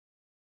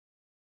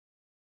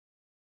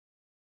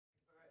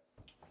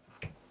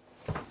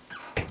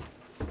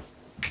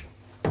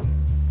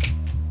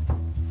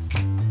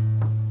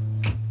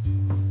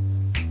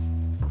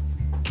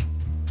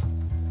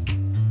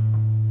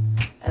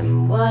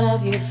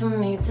have you for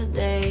me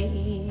today?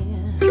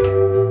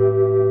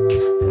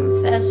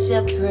 Confess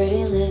your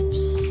pretty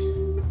lips,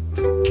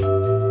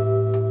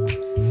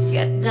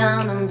 get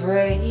down and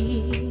pray,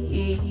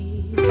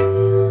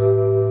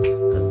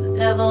 'cause the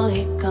devil,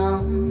 he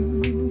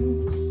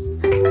comes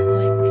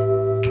quick.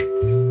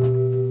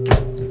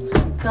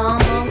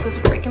 Come on, 'cause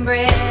we're breaking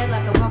bread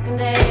like the walking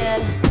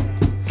dead.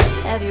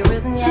 Have you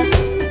risen yet?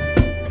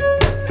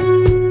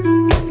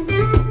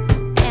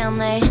 And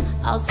they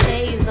all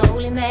say he's a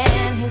holy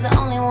man, he's the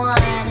only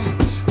one,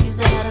 he's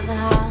the head of the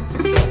house.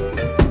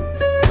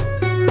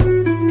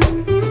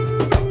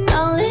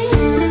 Only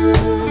you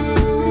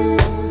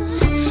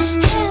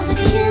have the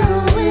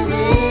killer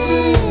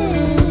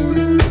within.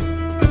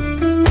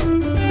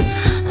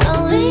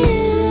 Only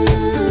you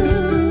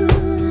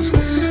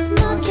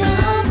mark your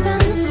heart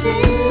from the sin.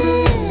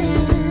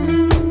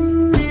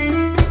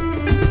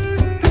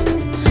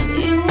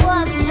 You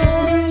are the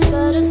church,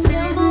 but a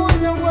symbol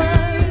with no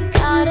words.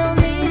 I don't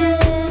need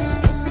it.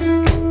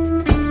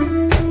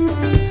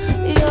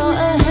 You're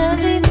a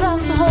heavy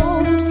cross to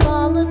hold,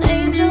 fallen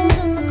angels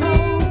in the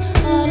cold.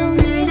 I don't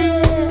need it.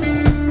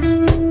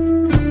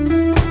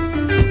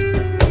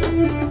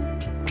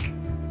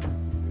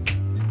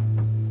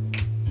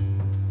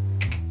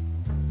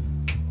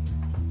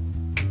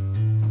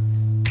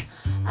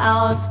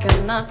 How else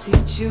can I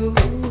teach you?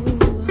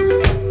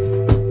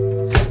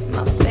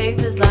 My faith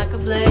is like a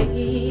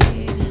blade.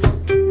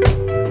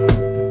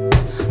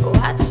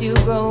 Watch you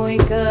grow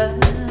weaker.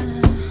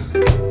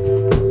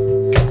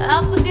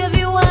 I'll forgive you